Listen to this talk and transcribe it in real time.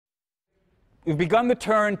We've begun the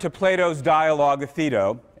turn to Plato's dialogue, the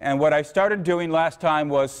Phaedo, and what I started doing last time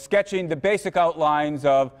was sketching the basic outlines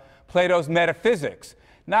of Plato's metaphysics.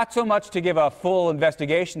 Not so much to give a full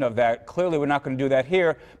investigation of that, clearly we're not going to do that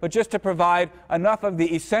here, but just to provide enough of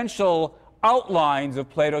the essential outlines of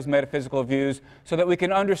Plato's metaphysical views so that we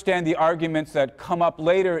can understand the arguments that come up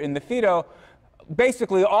later in the Phaedo,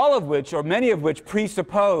 basically all of which, or many of which,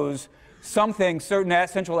 presuppose something, certain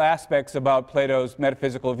essential aspects about Plato's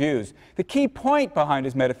metaphysical views. The key point behind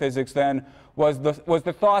his metaphysics then was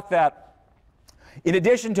the thought that in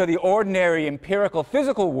addition to the ordinary empirical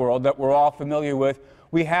physical world that we're all familiar with,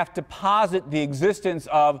 we have to posit the existence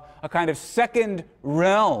of a kind of second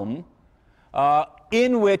realm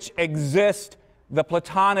in which exist the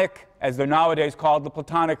Platonic, as they're nowadays called, the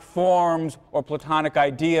Platonic forms or Platonic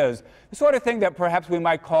ideas, the sort of thing that perhaps we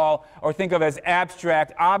might call or think of as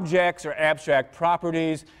abstract objects or abstract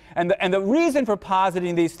properties. And the reason for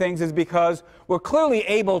positing these things is because we're clearly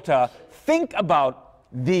able to think about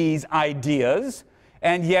these ideas,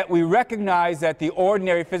 and yet we recognize that the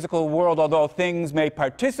ordinary physical world, although things may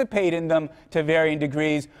participate in them to varying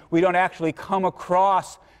degrees, we don't actually come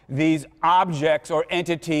across these objects or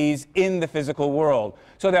entities in the physical world,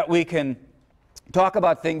 so that we can talk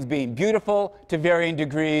about things being beautiful to varying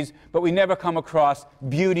degrees, but we never come across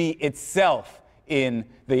beauty itself in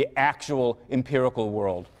the actual empirical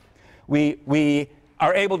world. We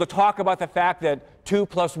are able to talk about the fact that 2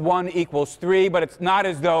 + 1 = 3, but it's not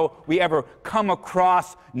as though we ever come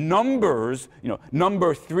across numbers,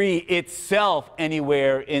 number 3 itself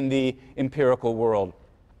anywhere in the empirical world.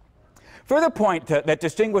 Further point that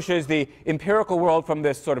distinguishes the empirical world from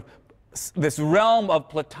this sort of this realm of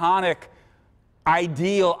Platonic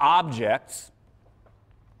ideal objects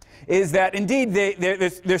is that indeed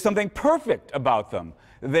there's something perfect about them.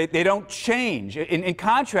 They don't change. In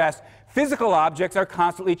contrast, physical objects are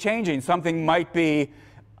constantly changing. Something might be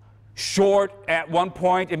short at one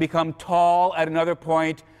point and become tall at another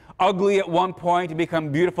point, ugly at one point and become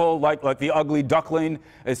beautiful, like the ugly duckling.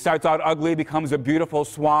 It starts out ugly, becomes a beautiful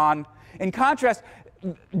swan. In contrast,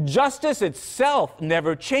 justice itself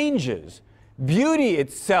never changes. Beauty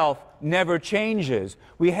itself never changes.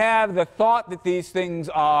 We have the thought that these things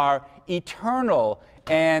are eternal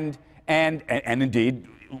and indeed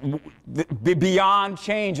beyond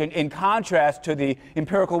change, in contrast to the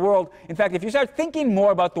empirical world. In fact, if you start thinking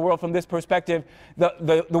more about the world from this perspective,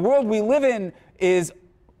 the world we live in is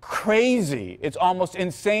crazy. It's almost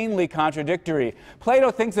insanely contradictory. Plato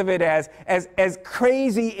thinks of it as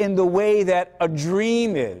crazy in the way that a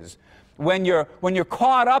dream is. When you're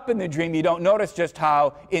caught up in the dream, you don't notice just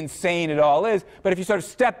how insane it all is. But if you sort of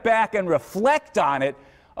step back and reflect on it,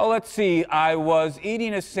 oh, let's see, I was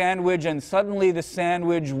eating a sandwich and suddenly the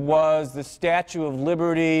sandwich was the Statue of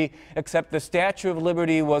Liberty, except the Statue of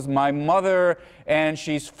Liberty was my mother and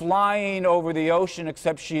she's flying over the ocean,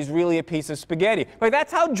 except she's really a piece of spaghetti. Like,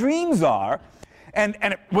 that's how dreams are. And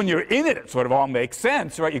when you're in it, it sort of all makes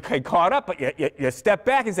sense, right? You get caught up, but you step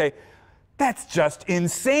back and say, that's just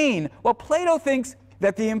insane. Well, Plato thinks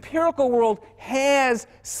that the empirical world has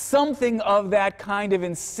something of that kind of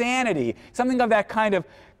insanity, something of that kind of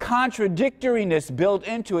contradictoriness built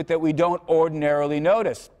into it that we don't ordinarily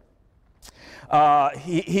notice.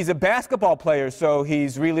 He's a basketball player, so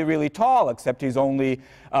he's really, really tall, except he's only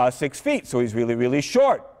 6 feet, so he's really, really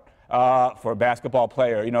short for a basketball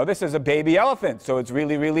player. This is a baby elephant, so it's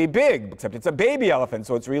really, really big, except it's a baby elephant,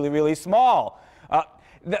 so it's really, really small.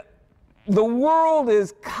 The world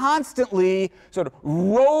is constantly sort of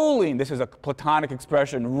rolling, this is a Platonic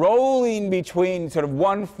expression, rolling between sort of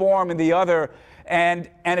one form and the other, and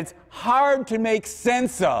it's hard to make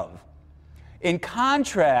sense of. In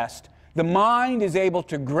contrast, the mind is able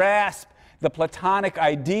to grasp the Platonic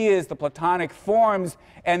ideas, the Platonic forms,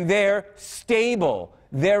 and they're stable,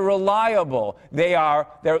 they're reliable,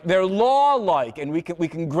 they're law-like, and we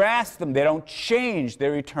can grasp them, they don't change,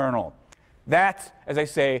 they're eternal. That's, as I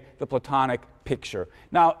say, the Platonic picture.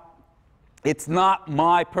 Now, it's not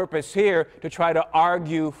my purpose here to try to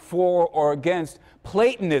argue for or against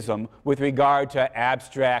Platonism with regard to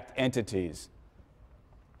abstract entities.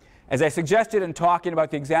 As I suggested in talking about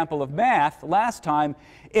the example of math last time,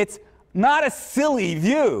 it's not a silly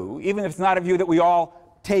view, even if it's not a view that we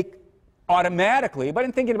all take automatically, but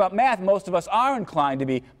in thinking about math, most of us are inclined to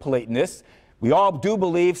be Platonists. We all do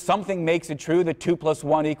believe something makes it true that 2 +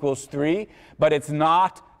 1 = 3, but it's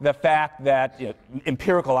not the fact that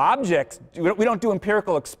empirical objects, we don't do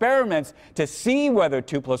empirical experiments to see whether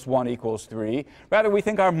 2 + 1 = 3. Rather, we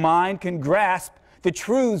think our mind can grasp the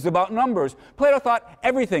truths about numbers. Plato thought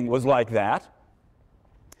everything was like that.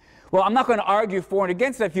 Well, I'm not going to argue for and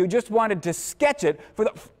against that view, just wanted to sketch it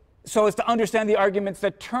so as to understand the arguments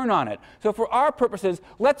that turn on it. So for our purposes,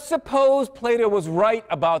 let's suppose Plato was right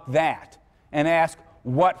about that and ask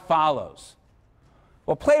what follows.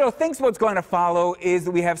 Well, Plato thinks what's going to follow is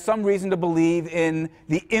that we have some reason to believe in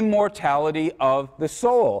the immortality of the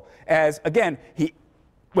soul. As, again,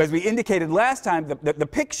 as we indicated last time, the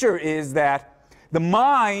picture is that the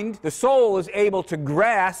mind, the soul, is able to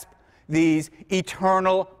grasp these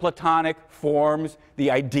eternal Platonic forms,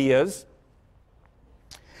 the ideas.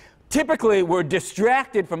 Typically, we're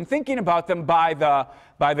distracted from thinking about them by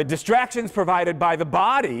the distractions provided by the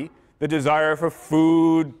body, the desire for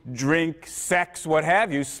food, drink, sex, what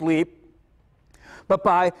have you, sleep. But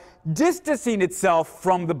by distancing itself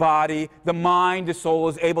from the body, the mind, the soul,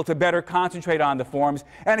 is able to better concentrate on the forms.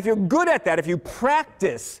 And if you're good at that, if you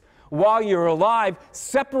practice while you're alive,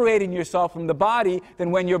 separating yourself from the body, then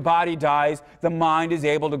when your body dies, the mind is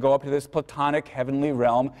able to go up to this Platonic heavenly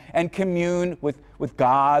realm and commune with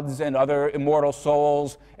gods and other immortal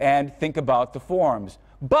souls and think about the forms.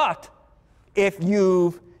 But if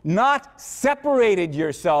you've not separated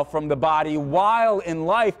yourself from the body while in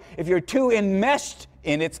life, if you're too enmeshed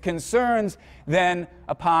in its concerns, then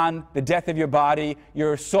upon the death of your body,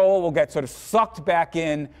 your soul will get sort of sucked back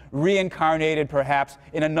in, reincarnated perhaps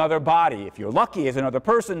in another body. If you're lucky, as another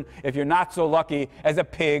person. If you're not so lucky, as a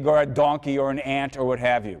pig or a donkey or an ant or what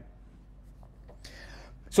have you.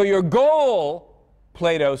 So your goal,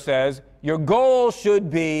 Plato says, your goal should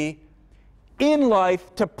be in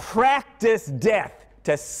life to practice death,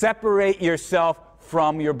 to separate yourself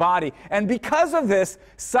from your body. And because of this,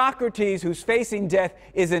 Socrates, who's facing death,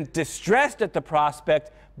 isn't distressed at the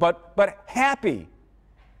prospect, but happy.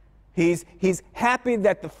 He's happy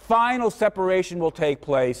that the final separation will take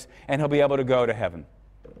place and he'll be able to go to heaven.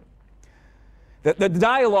 The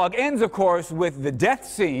dialogue ends, of course, with the death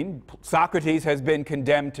scene. Socrates has been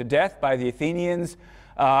condemned to death by the Athenians,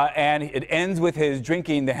 and it ends with his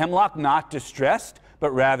drinking the hemlock, not distressed,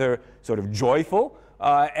 but rather sort of joyful.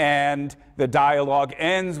 And the dialogue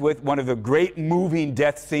ends with one of the great moving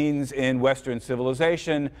death scenes in Western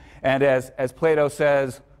civilization. And as Plato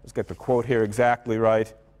says, let's get the quote here exactly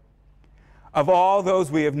right, "Of all those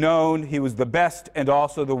we have known, he was the best and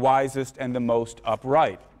also the wisest and the most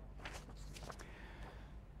upright."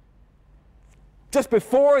 Just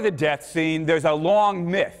before the death scene, there's a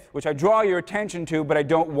long myth, which I draw your attention to, but I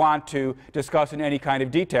don't want to discuss in any kind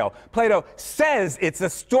of detail. Plato says it's a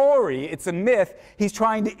story, it's a myth. He's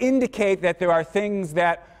trying to indicate that there are things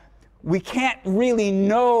that we can't really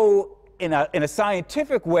know in a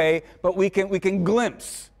scientific way, but we can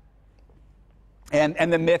glimpse.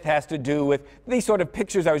 And the myth has to do with these sort of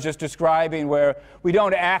pictures I was just describing, where we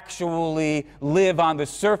don't actually live on the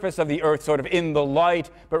surface of the earth, sort of in the light,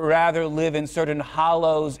 but rather live in certain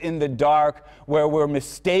hollows in the dark, where we're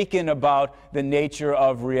mistaken about the nature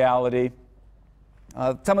of reality.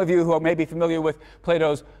 Some of you who may be familiar with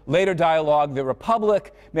Plato's later dialogue, The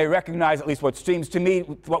Republic, may recognize, at least what seems to me,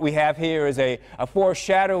 what we have here is a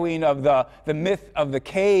foreshadowing of the myth of the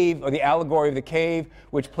cave, or the allegory of the cave,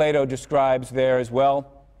 which Plato describes there as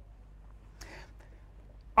well.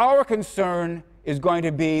 Our concern is going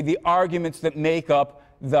to be the arguments that make up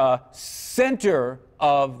the center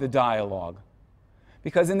of the dialogue.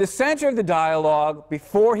 Because in the center of the dialogue,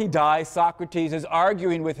 before he dies, Socrates is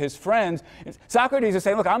arguing with his friends. Socrates is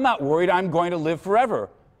saying, look, I'm not worried, I'm going to live forever.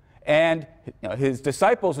 And his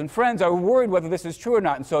disciples and friends are worried whether this is true or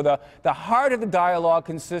not. And so the heart of the dialogue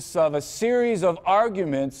consists of a series of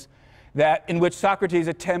arguments in which Socrates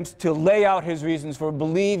attempts to lay out his reasons for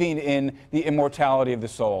believing in the immortality of the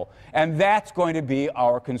soul. And that's going to be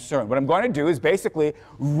our concern. What I'm going to do is basically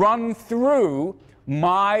run through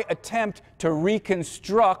my attempt to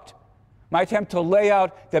reconstruct, my attempt to lay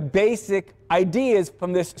out the basic ideas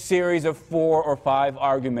from this series of 4 or 5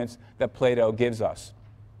 arguments that Plato gives us.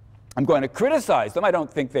 I'm going to criticize them. I don't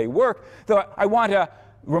think they work, though I want to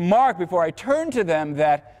remark before I turn to them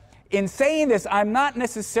that in saying this, I'm not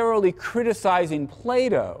necessarily criticizing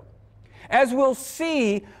Plato. As we'll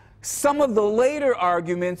see, some of the later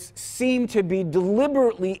arguments seem to be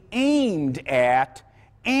deliberately aimed at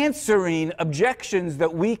answering objections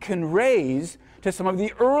that we can raise to some of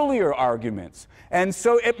the earlier arguments. And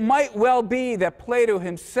so it might well be that Plato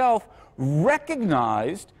himself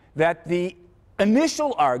recognized that the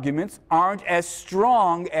initial arguments aren't as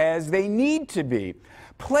strong as they need to be.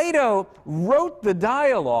 Plato wrote the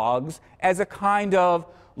dialogues as a kind of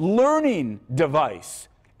learning device,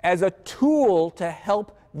 as a tool to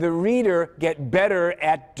help the reader get better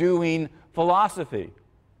at doing philosophy.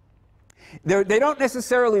 They don't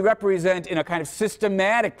necessarily represent in a kind of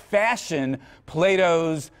systematic fashion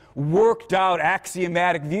Plato's worked out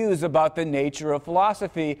axiomatic views about the nature of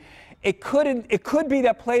philosophy. It could be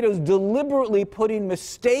that Plato's deliberately putting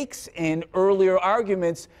mistakes in earlier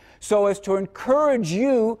arguments so as to encourage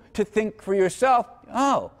you to think for yourself,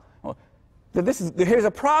 oh, well, here's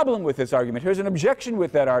a problem with this argument. Here's an objection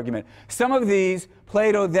with that argument. Some of these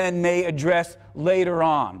Plato then may address later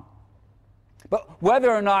on. But whether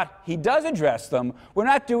or not he does address them, we're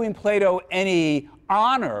not doing Plato any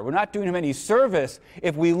honor, we're not doing him any service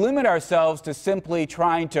if we limit ourselves to simply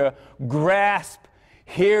trying to grasp,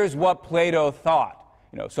 here's what Plato thought.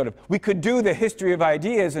 You know, sort of, we could do the history of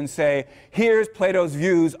ideas and say, here's Plato's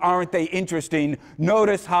views, aren't they interesting?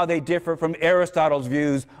 Notice how they differ from Aristotle's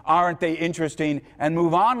views, aren't they interesting? And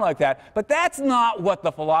move on like that. But that's not what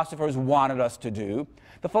the philosophers wanted us to do.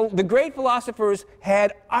 The great philosophers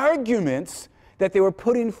had arguments that they were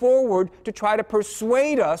putting forward to try to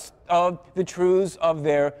persuade us of the truths of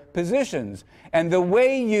their positions. And the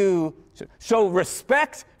way you show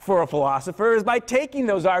respect for a philosopher is by taking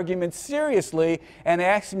those arguments seriously and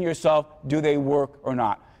asking yourself, do they work or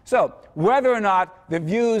not? So, whether or not the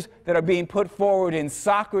views that are being put forward in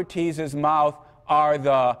Socrates' mouth are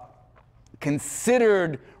the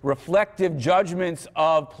considered reflective judgments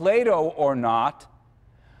of Plato or not,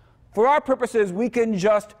 for our purposes, we can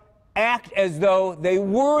just act as though they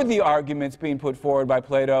were the arguments being put forward by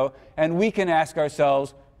Plato, and we can ask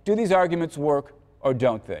ourselves, do these arguments work or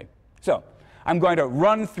don't they? So, I'm going to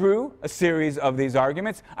run through a series of these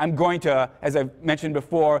arguments. I'm going to, as I've mentioned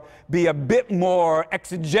before, be a bit more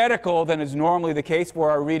exegetical than is normally the case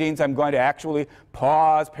for our readings. I'm going to actually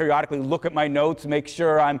pause, periodically look at my notes, make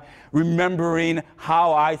sure I'm remembering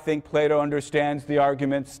how I think Plato understands the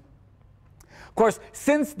arguments. Of course,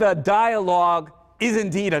 since the dialogue is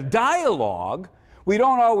indeed a dialogue, we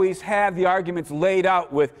don't always have the arguments laid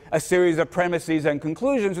out with a series of premises and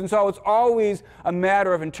conclusions, and so it's always a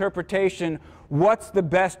matter of interpretation. What's the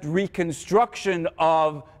best reconstruction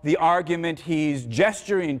of the argument he's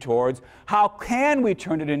gesturing towards? How can we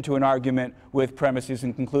turn it into an argument with premises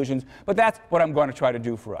and conclusions? But that's what I'm going to try to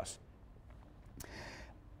do for us.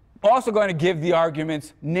 I'm also going to give the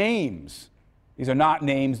arguments names. These are not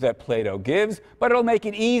names that Plato gives, but it'll make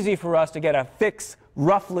it easy for us to get a fix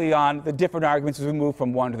roughly on the different arguments as we move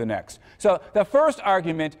from one to the next. So the first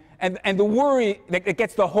argument, and the worry that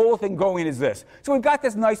gets the whole thing going, is this. So we've got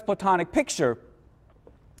this nice Platonic picture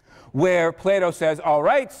where Plato says, all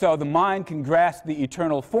right, so the mind can grasp the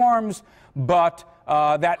eternal forms, but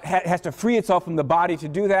that has to free itself from the body to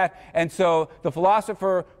do that. And so the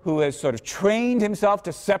philosopher who has sort of trained himself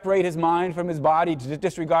to separate his mind from his body, to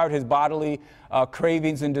disregard his bodily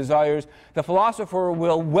cravings and desires, the philosopher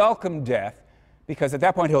will welcome death, because at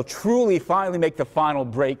that point he'll truly finally make the final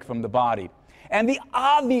break from the body. And the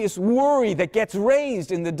obvious worry that gets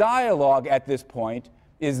raised in the dialogue at this point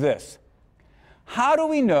is this. How do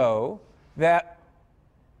we know that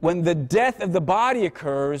when the death of the body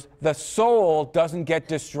occurs, the soul doesn't get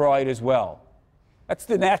destroyed as well? That's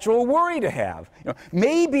the natural worry to have.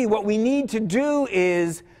 Maybe what we need to do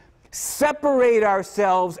is separate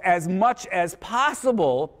ourselves as much as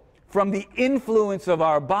possible from the influence of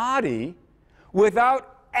our body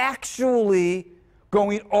without actually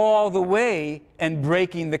going all the way and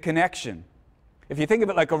breaking the connection. If you think of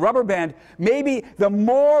it like a rubber band, maybe the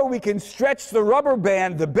more we can stretch the rubber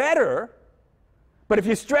band, the better. But if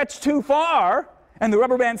you stretch too far and the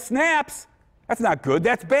rubber band snaps, that's not good,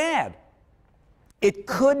 that's bad. It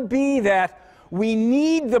could be that we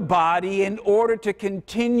need the body in order to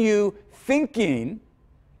continue thinking.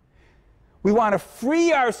 We want to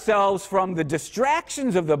free ourselves from the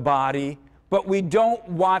distractions of the body, but we don't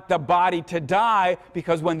want the body to die,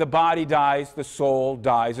 because when the body dies, the soul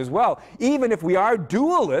dies as well. Even if we are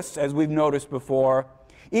dualists, as we've noticed before,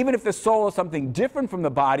 even if the soul is something different from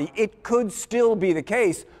the body, it could still be the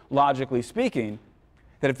case, logically speaking,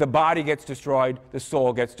 that if the body gets destroyed, the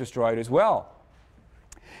soul gets destroyed as well.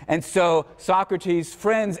 And so Socrates'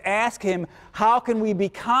 friends ask him, how can we be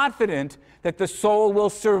confident that the soul will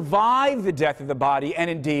survive the death of the body and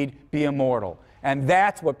indeed be immortal? And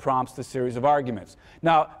that's what prompts the series of arguments.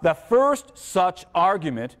 Now, the first such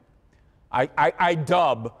argument I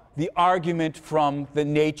dub the argument from the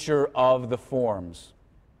nature of the forms.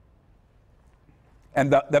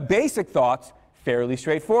 And the basic thought's fairly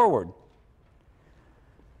straightforward.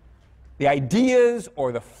 The ideas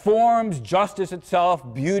or the forms, justice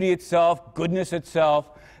itself, beauty itself, goodness itself,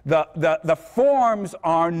 the forms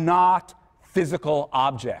are not physical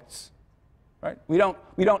objects. Right? We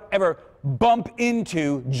don't ever bump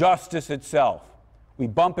into justice itself. We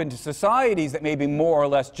bump into societies that may be more or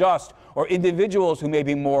less just, or individuals who may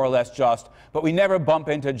be more or less just, but we never bump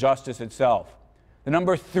into justice itself. The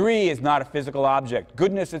number 3 is not a physical object.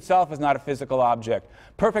 Goodness itself is not a physical object.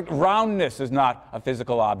 Perfect roundness is not a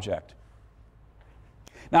physical object.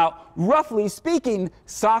 Now, roughly speaking,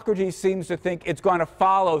 Socrates seems to think it's going to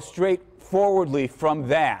follow straightforwardly from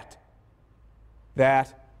that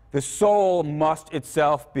the soul must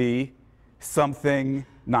itself be something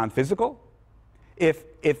non-physical. If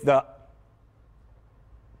the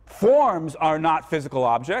forms are not physical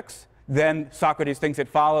objects, then Socrates thinks it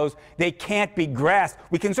follows they can't be grasped.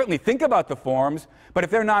 We can certainly think about the forms, but if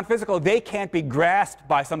they're non-physical, they can't be grasped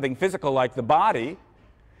by something physical like the body.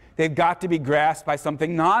 They've got to be grasped by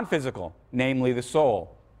something non-physical, namely the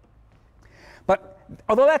soul. But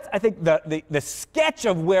although that's, I think, the sketch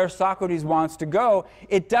of where Socrates wants to go,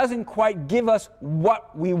 it doesn't quite give us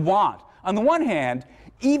what we want. On the one hand,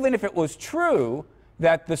 even if it was true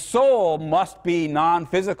that the soul must be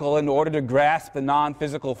non-physical in order to grasp the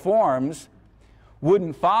non-physical forms,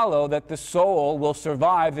 wouldn't follow that the soul will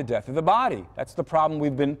survive the death of the body. That's the problem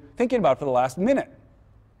we've been thinking about for the last minute.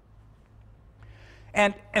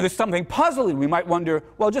 And there's something puzzling. We might wonder,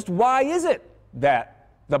 well, just why is it that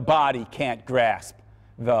the body can't grasp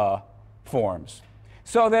the forms?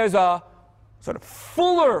 So there's a sort of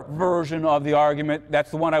fuller version of the argument.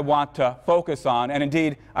 That's the one I want to focus on. And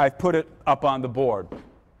indeed, I've put it up on the board.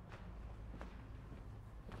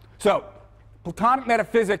 So Platonic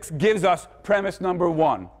metaphysics gives us premise number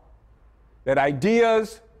 1, that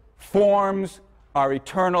ideas, forms are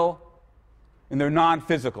eternal and they're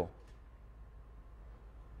non-physical.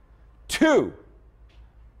 2,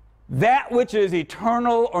 that which is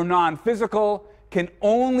eternal or non-physical can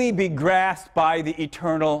only be grasped by the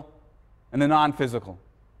eternal and the non-physical.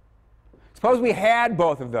 Suppose we had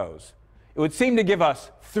both of those. It would seem to give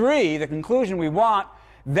us 3, the conclusion we want.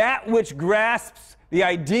 That which grasps the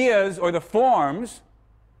ideas or the forms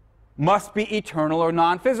must be eternal or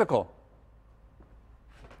non-physical.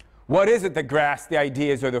 What is it that grasps the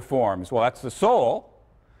ideas or the forms? Well, that's the soul.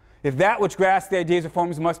 If that which grasps the ideas or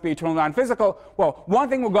forms must be eternal or non-physical, well, one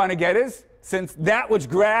thing we're going to get is, since that which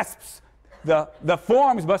grasps the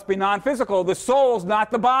forms must be non-physical, the soul's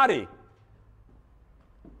not the body.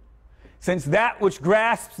 Since that which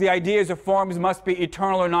grasps the ideas or forms must be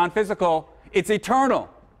eternal or non-physical, it's eternal.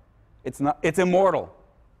 It's immortal.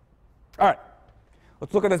 All right,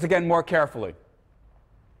 let's look at this again more carefully.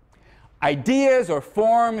 Ideas or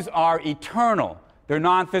forms are eternal. They're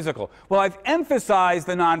non-physical. Well, I've emphasized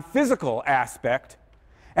the non-physical aspect,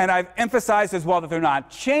 and I've emphasized as well that they're not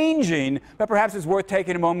changing, but perhaps it's worth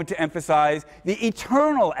taking a moment to emphasize the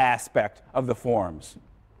eternal aspect of the forms.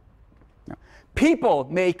 Now, people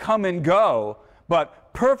may come and go,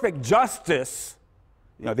 but perfect justice,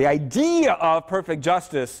 the idea of perfect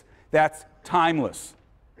justice, that's timeless.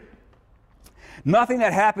 Nothing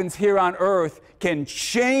that happens here on earth can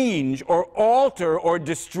change or alter or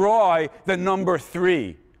destroy the number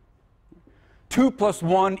 3. 2 plus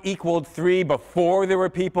 1 equaled 3 before there were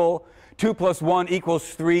people. 2 plus 1 equals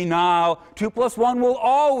 3 now. 2 plus 1 will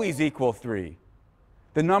always equal 3.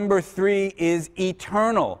 The number 3 is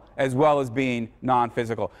eternal as well as being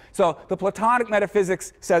non-physical. So the Platonic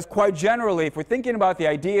metaphysics says quite generally, if we're thinking about the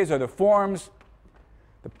ideas or the forms,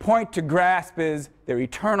 the point to grasp is they're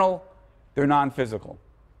eternal, they're non-physical.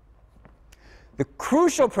 The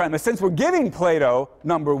crucial premise, since we're giving Plato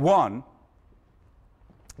number 1,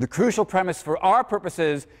 the crucial premise for our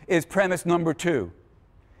purposes is premise number 2.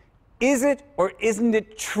 Is it or isn't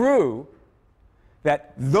it true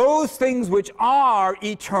that those things which are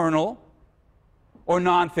eternal or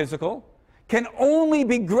non-physical can only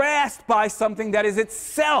be grasped by something that is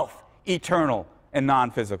itself eternal and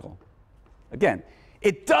non-physical? Again,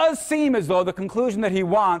 it does seem as though the conclusion that he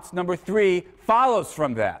wants, number 3, follows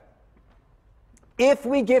from that. If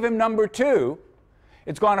we give him number 2,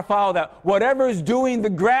 it's going to follow that whatever is doing the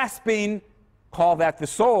grasping, call that the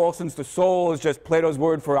soul, since the soul is just Plato's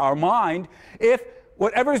word for our mind, if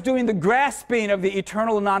whatever is doing the grasping of the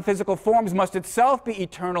eternal and non-physical forms must itself be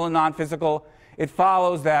eternal and non-physical, it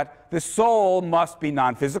follows that the soul must be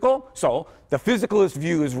non-physical, so the physicalist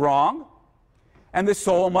view is wrong, and the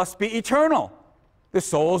soul must be eternal. The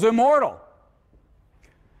soul is immortal.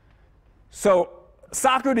 So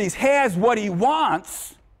Socrates has what he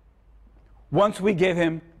wants once we give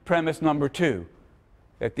him premise number 2,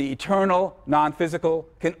 that the eternal non-physical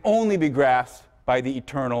can only be grasped by the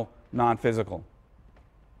eternal non-physical.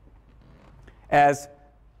 As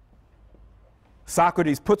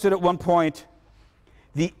Socrates puts it at one point,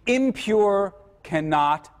 the impure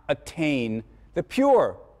cannot attain the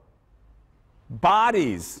pure.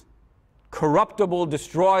 Bodies, corruptible,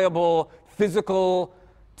 destroyable, physical,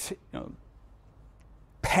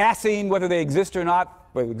 passing, whether they exist or not,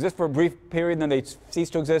 they exist for a brief period and then they cease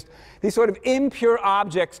to exist. These sort of impure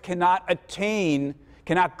objects cannot attain,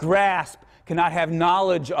 cannot grasp, cannot have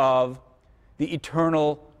knowledge of the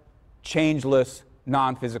eternal, changeless,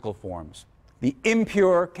 non-physical forms. The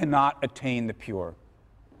impure cannot attain the pure.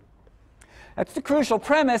 That's the crucial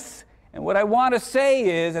premise, and what I want to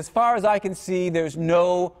say is, as far as I can see, there's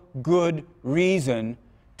no good reason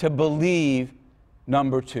to believe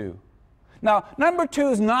number two. Now, number two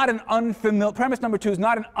is not an unfamiliar, premise number two is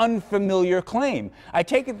not an unfamiliar claim. I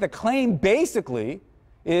take it the claim basically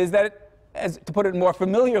is that, to put it in more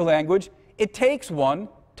familiar language, it takes one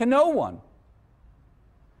to know one.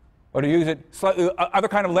 Or to use it slightly, other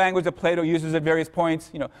kind of language that Plato uses at various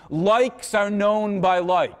points, likes are known by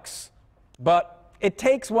likes. But it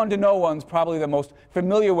takes one to know one's probably the most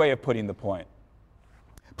familiar way of putting the point.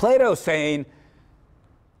 Plato's saying,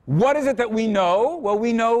 what is it that we know? Well,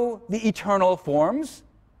 we know the eternal forms.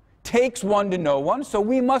 Takes one to know one, so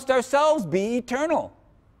we must ourselves be eternal.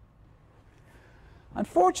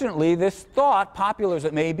 Unfortunately, this thought, popular as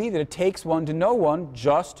it may be, that it takes one to know one,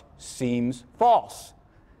 just seems false.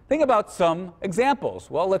 Think about some examples.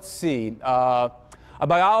 Well, let's see. A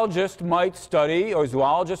biologist might study, or a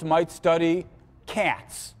zoologist might study,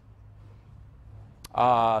 cats.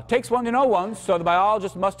 Takes one to know one, so the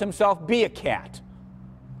biologist must himself be a cat.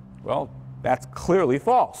 Well, that's clearly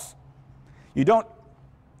false. You don't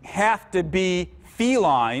have to be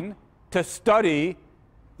feline to study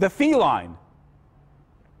the feline.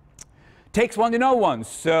 Takes one to know one,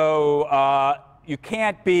 so you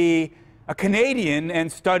can't be a Canadian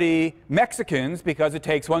and study Mexicans because it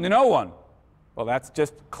takes one to know one. Well, that's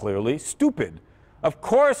just clearly stupid. Of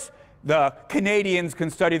course, the Canadians can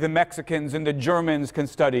study the Mexicans and the Germans can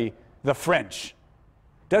study the French.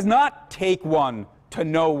 Does not take one to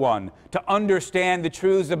know one. To understand the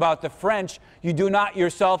truths about the French, you do not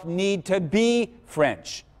yourself need to be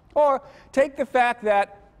French. Or take the fact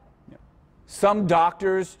that some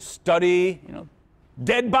doctors study,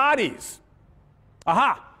 dead bodies.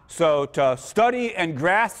 Aha! So to study and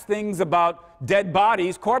grasp things about dead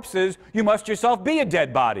bodies, corpses, you must yourself be a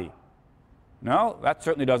dead body. No, that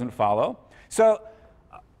certainly doesn't follow. So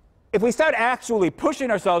if we start actually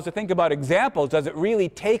pushing ourselves to think about examples, does it really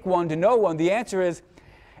take one to know one? The answer is,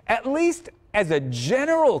 at least as a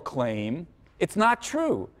general claim, it's not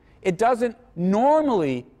true. It doesn't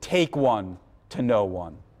normally take one to know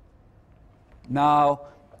one. Now,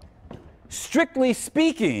 strictly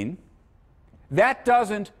speaking, that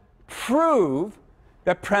doesn't prove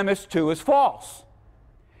that premise 2 is false.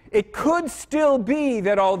 It could still be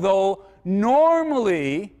that although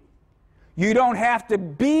normally you don't have to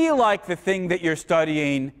be like the thing that you're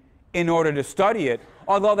studying in order to study it,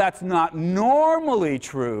 although that's not normally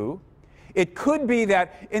true, it could be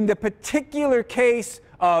that in the particular case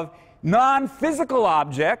of non-physical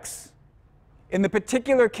objects, in the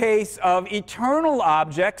particular case of eternal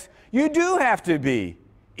objects, you do have to be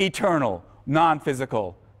eternal,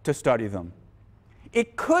 non-physical, to study them.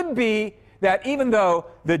 It could be that even though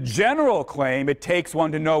the general claim, it takes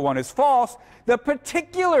one to know one, is false, the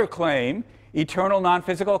particular claim, eternal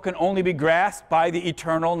non-physical, can only be grasped by the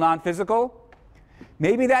eternal non-physical.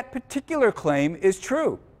 Maybe that particular claim is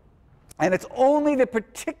true. And it's only the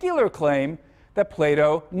particular claim that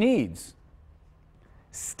Plato needs.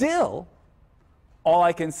 Still, all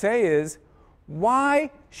I can say is, why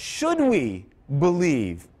should we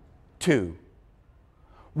believe 2?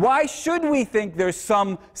 Why should we think there's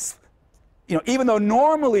some, even though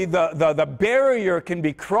normally the barrier can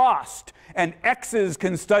be crossed and X's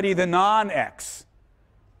can study the non-X,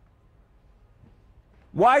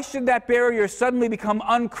 why should that barrier suddenly become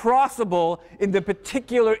uncrossable in the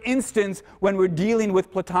particular instance when we're dealing with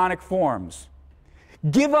Platonic forms?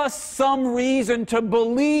 Give us some reason to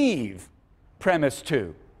believe premise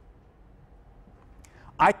 2.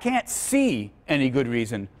 I can't see any good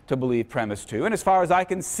reason to believe premise 2. And as far as I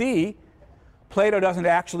can see, Plato doesn't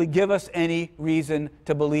actually give us any reason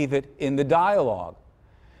to believe it in the dialogue.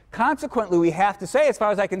 Consequently, we have to say, as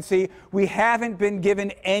far as I can see, we haven't been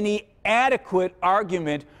given any adequate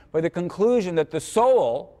argument for the conclusion that the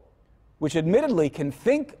soul, which admittedly can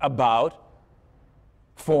think about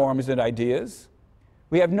forms and ideas,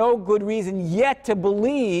 we have no good reason yet to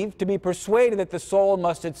believe, to be persuaded that the soul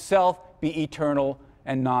must itself be eternal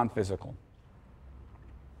and non-physical.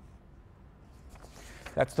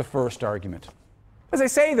 That's the first argument. As I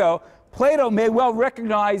say, though, Plato may well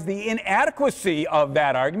recognize the inadequacy of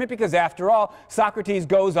that argument because, after all, Socrates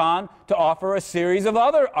goes on to offer a series of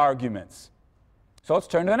other arguments. So let's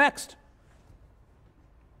turn to the next.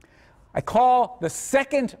 I call the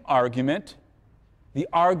second argument the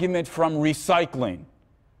argument from recycling.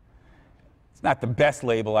 It's not the best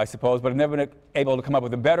label, I suppose, but I've never been able to come up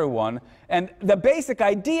with a better one. And the basic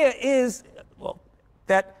idea is, well,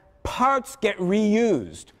 that parts get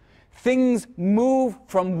reused. Things move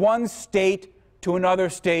from one state to another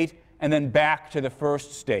state and then back to the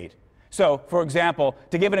first state. So, for example,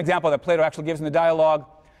 to give an example that Plato actually gives in the dialogue,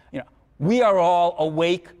 we are all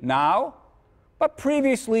awake now, but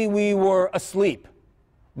previously we were asleep.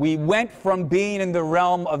 We went from being in the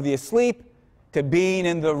realm of the asleep to being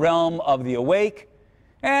in the realm of the awake,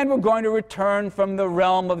 and we're going to return from the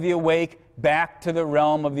realm of the awake back to the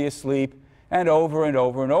realm of the asleep, and over and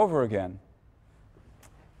over and over again.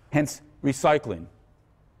 Hence, recycling.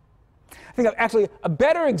 I think actually a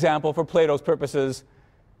better example for Plato's purposes,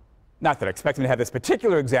 not that I expect him to have this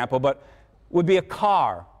particular example, but would be a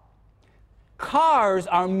car. Cars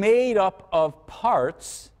are made up of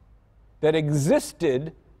parts that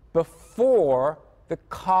existed before the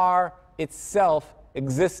car itself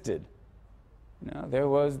existed. There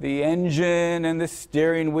was the engine and the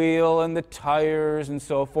steering wheel and the tires and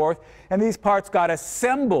so forth, and these parts got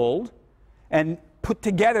assembled and put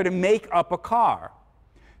together to make up a car.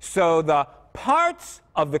 So the parts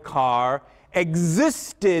of the car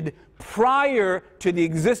existed prior to the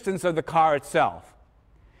existence of the car itself.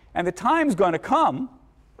 And the time's going to come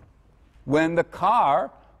when the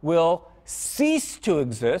car will cease to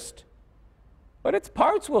exist, but its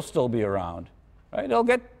parts will still be around. Right? It'll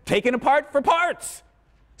get taken apart for parts,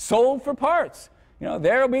 sold for parts.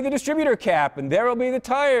 There will be the distributor cap, and there will be the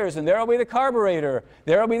tires, and there will be the carburetor,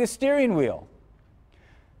 there will be the steering wheel.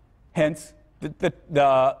 Hence,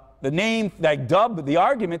 the name, like dub, the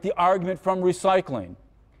argument from recycling.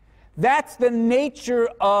 That's the nature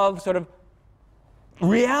of sort of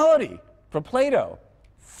reality for Plato.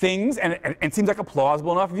 Things, and it seems like a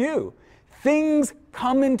plausible enough view, things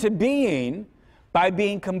come into being by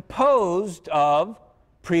being composed of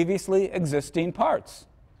previously existing parts.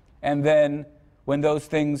 And then when those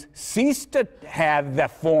things cease to have the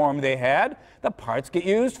form they had, the parts get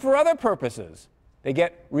used for other purposes. They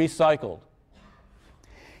get recycled.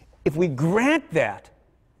 If we grant that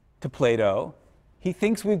to Plato, he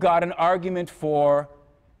thinks we've got an argument for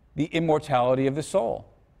the immortality of the soul.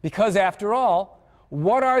 Because after all,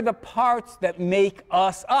 what are the parts that make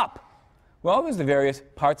us up? Well, there's the various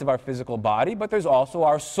parts of our physical body, but there's also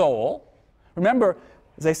our soul. Remember,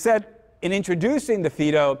 as I said in introducing the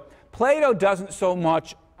Phaedo, Plato doesn't so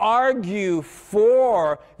much argue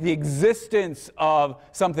for the existence of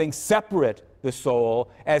something separate, the soul,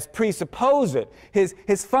 as presuppose it.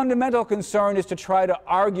 His fundamental concern is to try to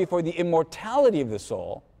argue for the immortality of the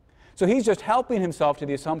soul. So he's just helping himself to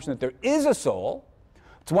the assumption that there is a soul.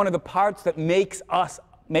 It's one of the parts that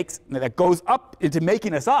that goes up into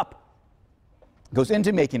making us up. Goes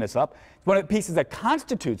into making us up. It's one of the pieces that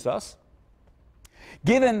constitutes us.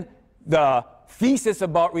 Given the thesis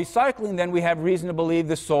about recycling, then we have reason to believe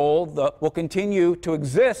the soul will continue to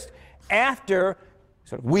exist after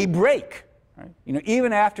we break. Right?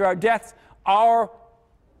 Even after our deaths, our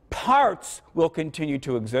parts will continue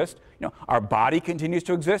to exist. Our body continues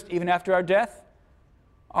to exist even after our death.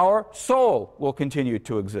 Our soul will continue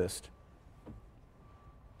to exist.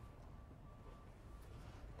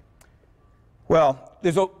 Well,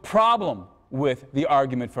 there's a problem with the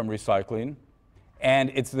argument from recycling, and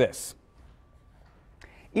it's this.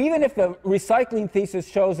 Even if the recycling thesis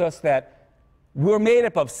shows us that we're made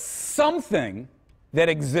up of something that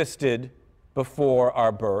existed before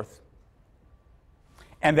our birth,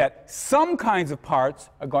 and that some kinds of parts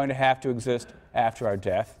are going to have to exist after our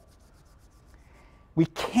death, we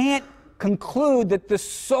can't conclude that the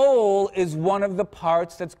soul is one of the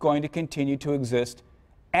parts that's going to continue to exist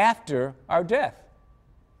after our death.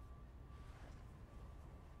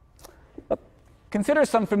 But consider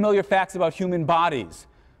some familiar facts about human bodies.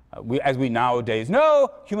 As we nowadays know,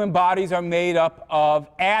 human bodies are made up of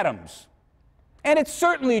atoms. And it's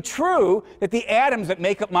certainly true that the atoms that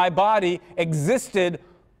make up my body existed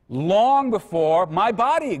long before my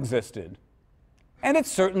body existed. And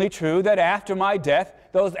it's certainly true that after my death,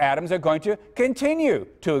 those atoms are going to continue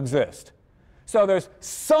to exist. So there's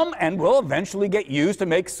some, and will eventually get used to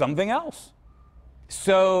make something else.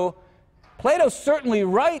 So Plato's certainly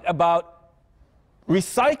right about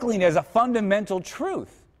recycling as a fundamental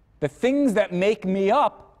truth. The things that make me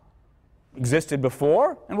up existed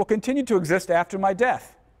before and will continue to exist after my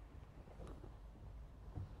death.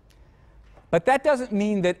 But that doesn't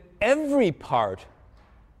mean that every part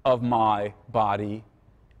of my body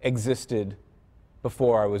existed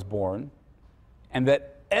before I was born, and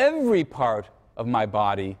that every part of my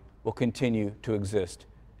body will continue to exist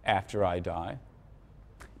after I die.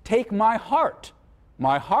 Take my heart.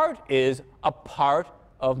 My heart is a part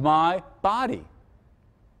of my body.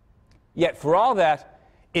 Yet for all that,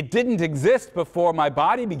 it didn't exist before my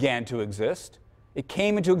body began to exist. It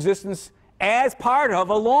came into existence as part of,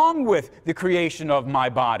 along with the creation of my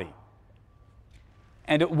body.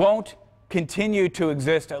 And it won't continue to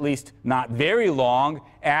exist, at least not very long,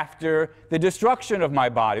 after the destruction of my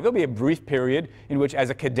body. There'll be a brief period in which, as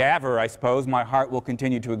a cadaver, I suppose, my heart will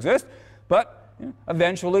continue to exist, but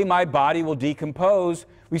eventually my body will decompose.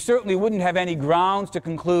 We certainly wouldn't have any grounds to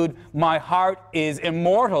conclude my heart is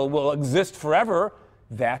immortal, will exist forever.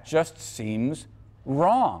 That just seems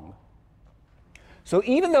wrong. So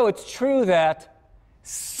even though it's true that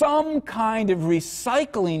some kind of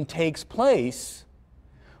recycling takes place,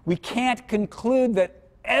 we can't conclude that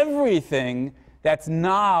everything that's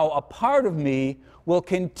now a part of me will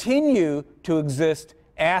continue to exist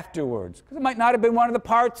afterwards. Because it might not have been one of the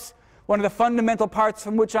parts, one of the fundamental parts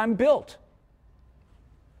from which I'm built.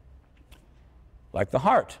 Like the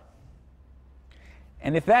heart.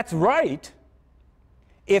 And if that's right,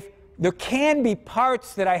 if there can be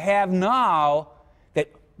parts that I have now that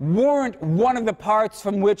weren't one of the parts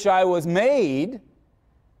from which I was made,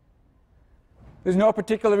 there's no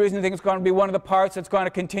particular reason to think it's going to be one of the parts that's going to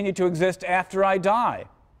continue to exist after I die.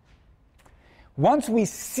 Once we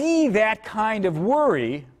see that kind of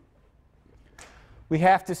worry, we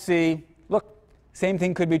have to see, look, same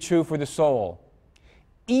thing could be true for the soul.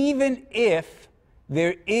 Even if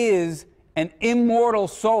there is an immortal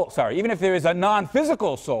soul, even if there is a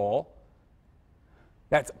non-physical soul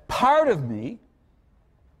that's part of me,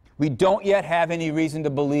 we don't yet have any reason to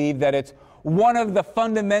believe that it's one of the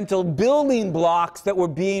fundamental building blocks that were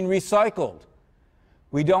being recycled.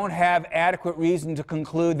 We don't have adequate reason to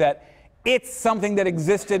conclude that it's something that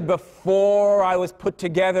existed before I was put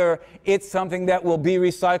together. It's something that will be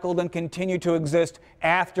recycled and continue to exist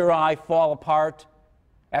after I fall apart,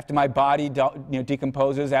 after my body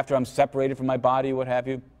decomposes, after I'm separated from my body, what have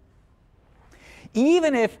you.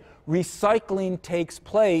 Even if recycling takes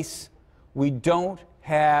place, we don't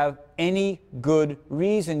have any good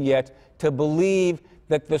reason yet to believe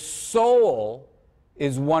that the soul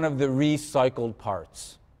is one of the recycled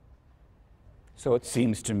parts. So it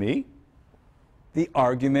seems to me the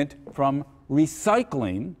argument from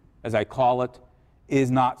recycling, as I call it,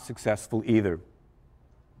 is not successful either.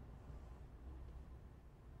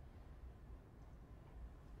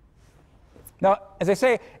 Now, as I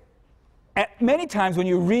say, many times when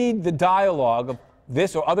you read the dialogue of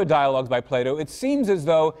this or other dialogues by Plato, it seems as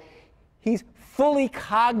though he's fully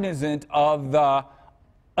cognizant of the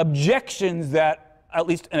objections that at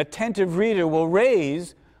least an attentive reader will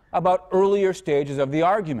raise about earlier stages of the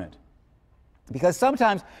argument. Because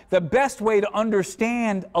sometimes the best way to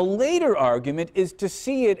understand a later argument is to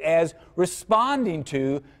see it as responding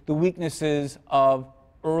to the weaknesses of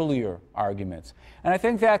earlier arguments. And I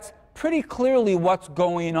think that's pretty clearly what's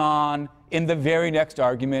going on in the very next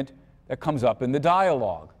argument that comes up in the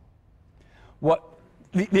dialogue.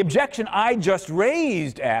 The objection I just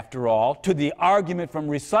raised, after all, to the argument from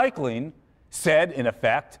recycling said, in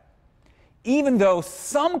effect, even though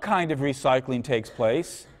some kind of recycling takes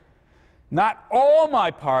place, not all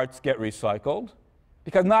my parts get recycled,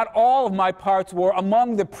 because not all of my parts were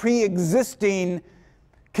among the pre-existing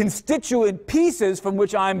constituent pieces from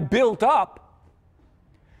which I'm built up.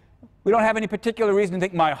 We don't have any particular reason to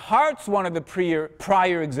think my heart's one of the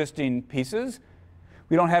prior existing pieces.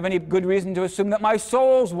 We don't have any good reason to assume that my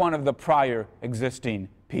soul's one of the prior existing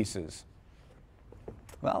pieces.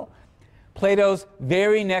 Well, Plato's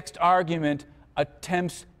very next argument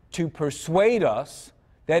attempts to persuade us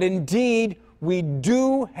that indeed we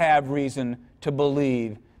do have reason to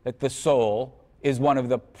believe that the soul is one of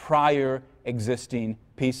the prior existing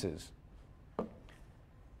pieces.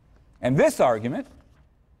 And this argument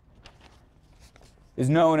is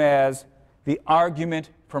known as the argument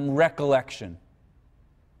from recollection.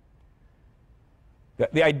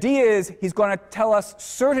 The idea is he's going to tell us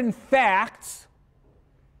certain facts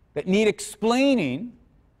that need explaining,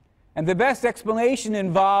 and the best explanation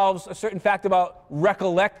involves a certain fact about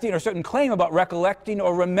recollecting, or a certain claim about recollecting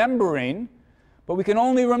or remembering, but we can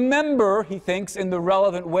only remember, he thinks, in the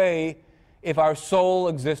relevant way if our soul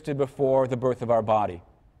existed before the birth of our body,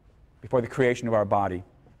 before the creation of our body.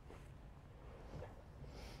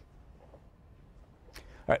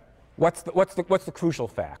 All right, what's the crucial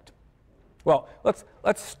fact? Well, let's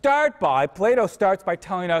start by, Plato starts by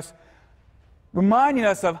telling us, reminding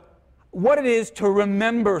us of what it is to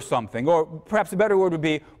remember something, or perhaps a better word would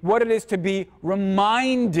be what it is to be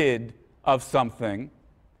reminded of something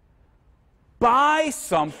by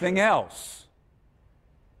something else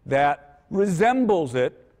that resembles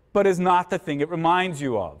it but is not the thing it reminds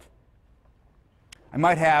you of. I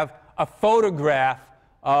might have a photograph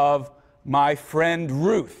of my friend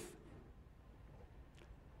Ruth.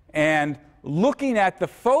 And looking at the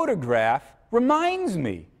photograph reminds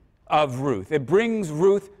me of Ruth. It brings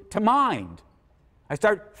Ruth to mind. I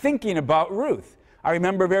start thinking about Ruth. I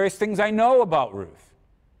remember various things I know about Ruth.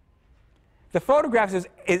 The photograph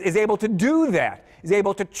is able to do that, is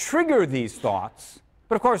able to trigger these thoughts.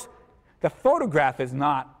 But of course, the photograph is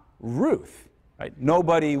not Ruth. Right?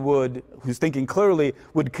 Nobody who's thinking clearly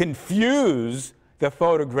would confuse the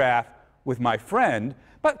photograph with my friend,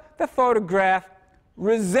 but the photograph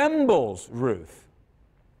resembles Ruth.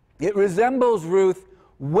 It resembles Ruth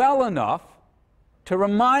well enough to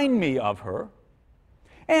remind me of her.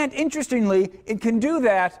 And interestingly, it can do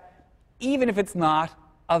that even if it's not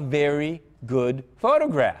a very good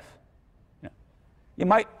photograph. You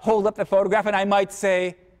might hold up the photograph and I might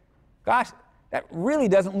say, gosh, that really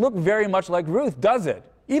doesn't look very much like Ruth, does it?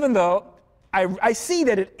 Even though I see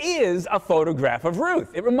that it is a photograph of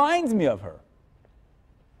Ruth. It reminds me of her.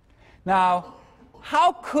 Now,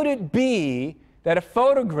 how could it be that a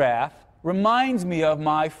photograph reminds me of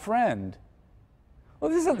my friend?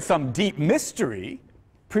 Well, this isn't some deep mystery.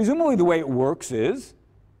 Presumably the way it works is,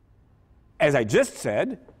 as I just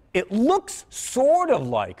said, it looks sort of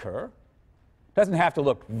like her. Doesn't have to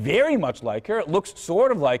look very much like her. It looks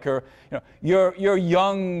sort of like her. Your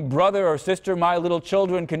young brother or sister, my little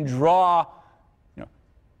children, can draw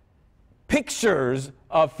pictures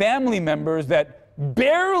of family members that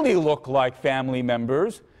barely look like family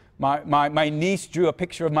members. My niece drew a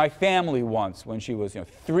picture of my family once when she was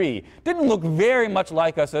 3. Didn't look very much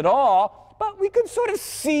like us at all, but we could sort of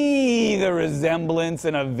see the resemblance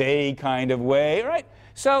in a vague kind of way, right?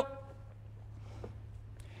 So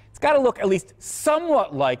it's got to look at least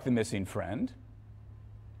somewhat like the missing friend.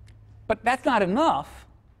 But that's not enough.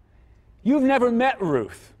 You've never met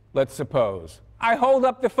Ruth, let's suppose. I hold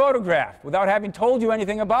up the photograph without having told you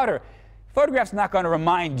anything about her. The photograph's not going to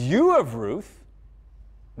remind you of Ruth.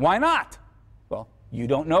 Why not? Well, you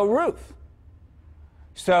don't know Ruth.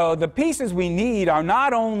 So the pieces we need are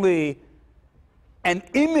not only an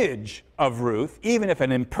image of Ruth, even if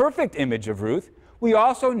an imperfect image of Ruth, we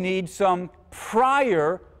also need some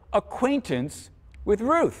prior acquaintance with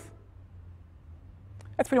Ruth.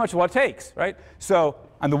 That's pretty much what it takes, right? So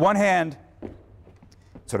on the one hand,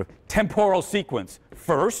 sort of temporal sequence.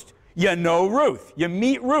 First, you know Ruth. You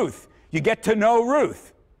meet Ruth. You get to know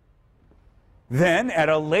Ruth. Then, at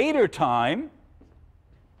a later time,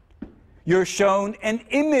 you're shown an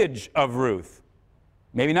image of Ruth.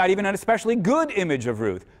 Maybe not even an especially good image of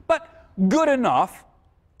Ruth, but good enough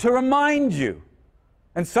to remind you.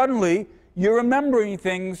 And suddenly, you're remembering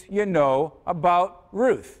things you know about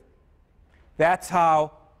Ruth. That's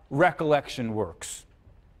how recollection works.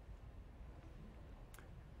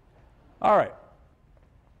 All right.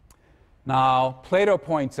 Now, Plato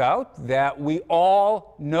points out that we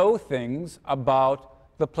all know things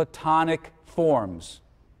about the Platonic forms.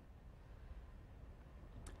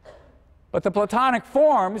 But the Platonic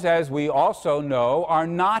forms, as we also know, are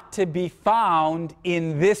not to be found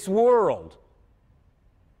in this world.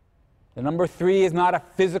 The number 3 is not a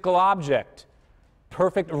physical object.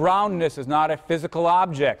 Perfect roundness is not a physical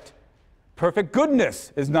object. Perfect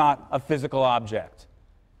goodness is not a physical object.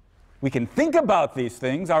 We can think about these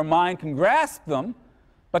things, our mind can grasp them,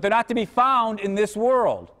 but they're not to be found in this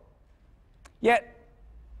world. Yet,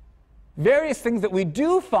 various things that we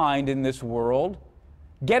do find in this world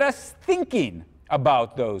get us thinking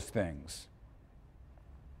about those things.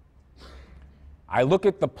 I look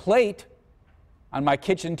at the plate on my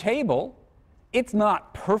kitchen table. It's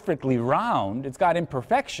not perfectly round, it's got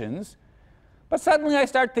imperfections, but suddenly I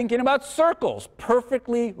start thinking about circles,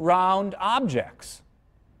 perfectly round objects.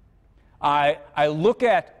 I look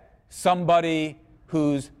at somebody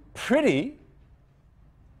who's pretty.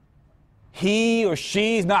 He or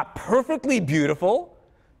she is not perfectly beautiful,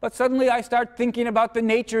 but suddenly I start thinking about the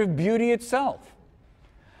nature of beauty itself.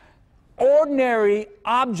 Ordinary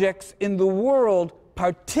objects in the world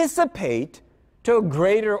participate to a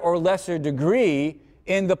greater or lesser degree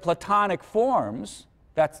in the Platonic forms.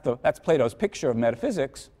 That's Plato's picture of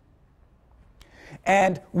metaphysics.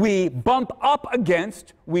 And we bump up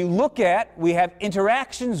against, we look at, we have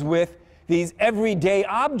interactions with these everyday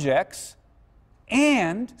objects,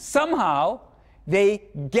 and somehow they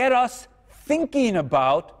get us thinking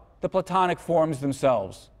about the Platonic forms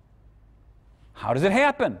themselves. How does it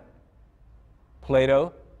happen?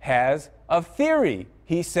 Plato has a theory.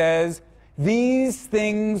 He says, these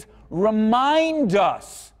things remind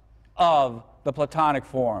us of the Platonic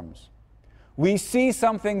forms. We see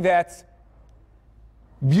something that's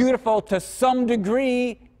beautiful to some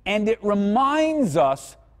degree, and it reminds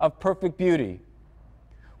us of perfect beauty.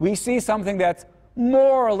 We see something that's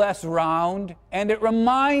more or less round, and it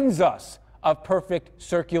reminds us of perfect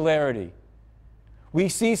circularity. We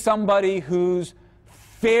see somebody who's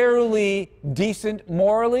fairly decent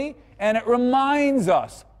morally, and it reminds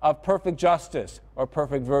us of perfect justice or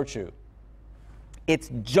perfect virtue. It's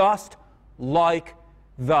just like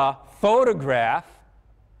the photograph,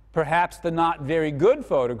 perhaps the not very good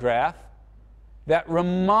photograph, that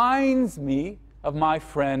reminds me of my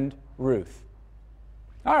friend Ruth.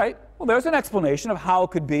 All right, well, there's an explanation of how it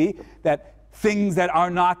could be that things that are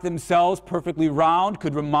not themselves perfectly round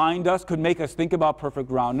could remind us, could make us think about perfect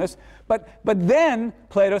roundness. But then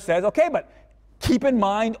Plato says, okay, but keep in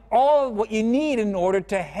mind all of what you need in order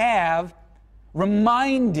to have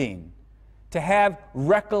reminding, to have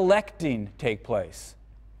recollecting take place.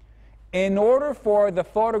 In order for the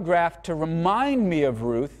photograph to remind me of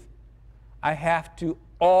Ruth, I have to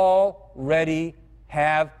already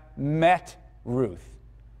have met Ruth.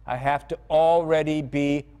 I have to already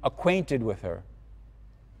be acquainted with her.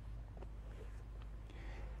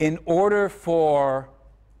 In order for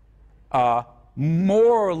a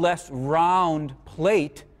more or less round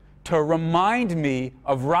plate to remind me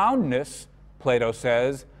of roundness, Plato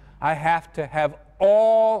says, I have to have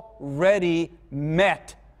already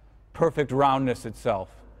met perfect roundness itself.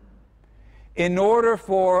 In order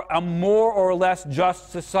for a more or less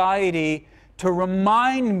just society to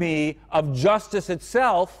remind me of justice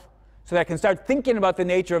itself, so that I can start thinking about the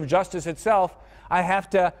nature of justice itself, I have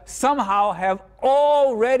to somehow have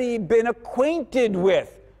already been acquainted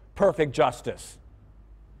with perfect justice.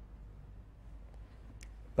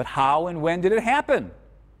 But how and when did it happen?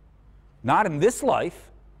 Not in this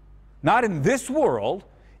life, not in this world.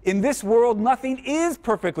 In this world, nothing is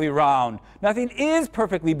perfectly round. Nothing is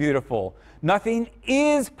perfectly beautiful. Nothing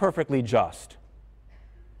is perfectly just.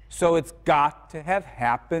 So it's got to have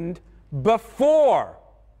happened before.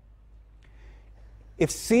 If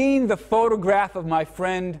seeing the photograph of my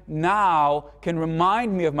friend now can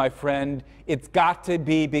remind me of my friend, it's got to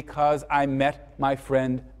be because I met my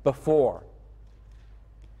friend before.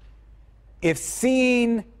 If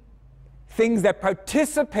seeing things that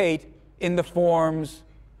participate in the forms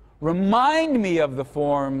remind me of the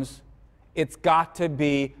forms, it's got to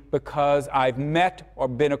be because I've met or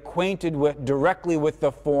been acquainted with directly with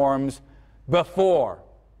the forms before.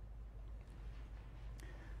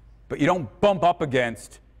 But you don't bump up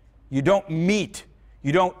against, you don't meet,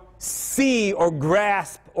 you don't see or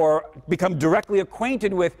grasp or become directly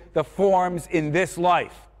acquainted with the forms in this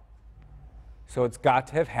life. So it's got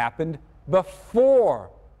to have happened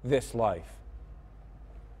before this life.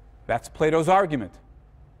 That's Plato's argument.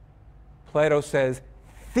 Plato says,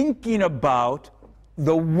 thinking about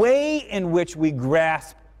the way in which we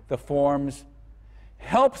grasp the forms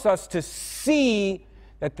helps us to see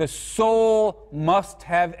that the soul must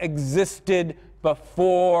have existed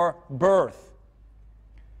before birth.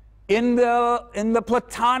 In the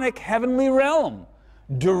Platonic heavenly realm,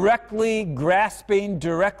 directly grasping,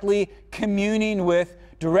 directly communing with,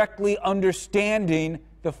 directly understanding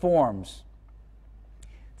the forms.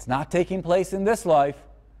 It's not taking place in this life,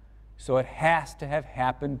 so it has to have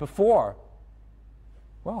happened before.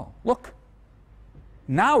 Well, look.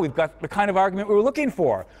 Now we've got the kind of argument we were looking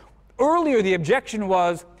for. Earlier, the objection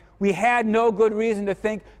was we had no good reason to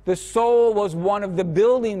think the soul was one of the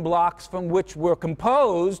building blocks from which we're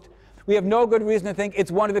composed. We have no good reason to think it's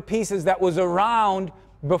one of the pieces that was around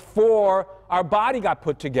before our body got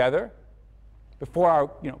put together, before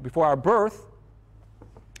our birth.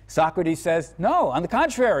 Socrates says, no, on the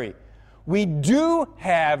contrary. We do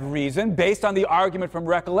have reason, based on the argument from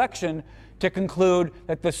recollection, to conclude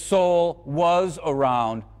that the soul was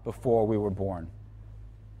around before we were born.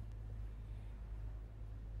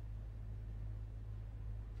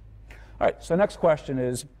 All right, so next question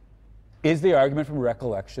is the argument from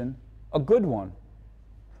recollection a good one?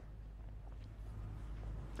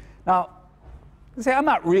 Now, I'm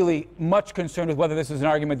not really much concerned with whether this is an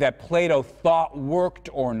argument that Plato thought worked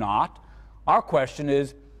or not. Our question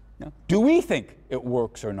is, do we think it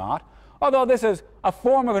works or not? Although this is a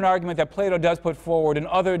form of an argument that Plato does put forward in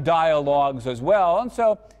other dialogues as well, and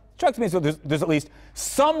so it strikes me as though there's at least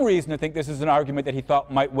some reason to think this is an argument that he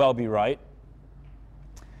thought might well be right.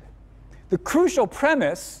 The crucial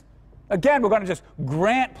premise, again, we're going to just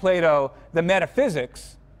grant Plato the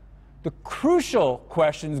metaphysics. The crucial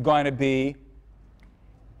question is going to be,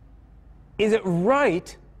 is it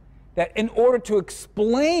right that in order to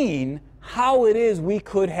explain how it is we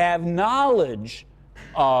could have knowledge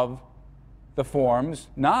of the forms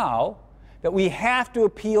now, that we have to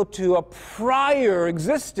appeal to a prior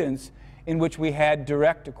existence in which we had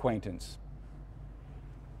direct acquaintance.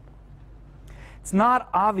 It's not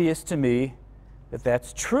obvious to me that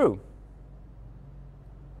that's true.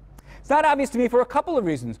 It's not obvious to me for a couple of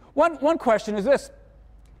reasons. One question is this: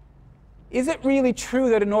 is it really true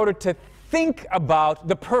that in order to think about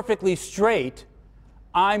the perfectly straight,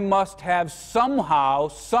 I must have somehow,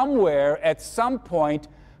 somewhere, at some point,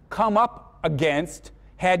 come up against,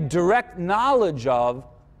 had direct knowledge of,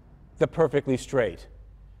 the perfectly straight?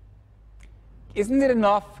 Isn't it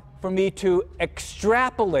enough for me to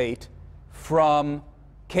extrapolate from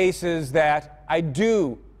cases that I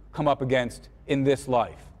do come up against in this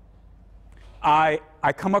life? I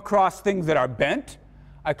come across things that are bent.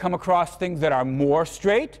 I come across things that are more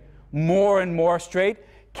straight, more and more straight.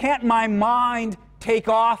 Can't my mind take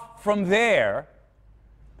off from there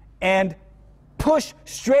and push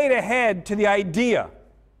straight ahead to the idea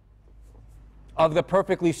of the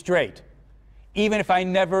perfectly straight, even if I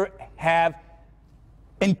never have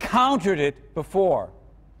encountered it before?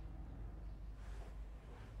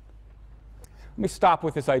 Let me stop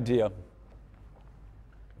with this idea.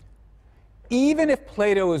 Even if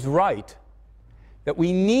Plato is right that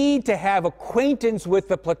we need to have acquaintance with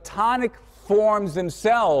the Platonic forms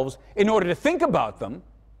themselves in order to think about them,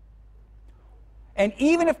 and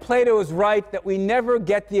even if Plato is right that we never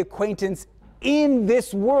get the acquaintance in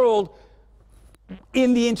this world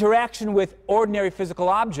in the interaction with ordinary physical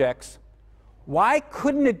objects, why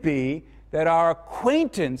couldn't it be that our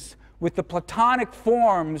acquaintance with the Platonic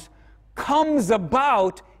forms comes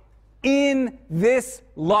about in this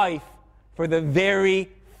life for the very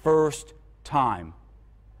first time?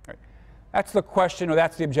 Right. That's the question, or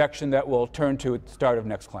that's the objection that we'll turn to at the start of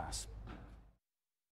next class.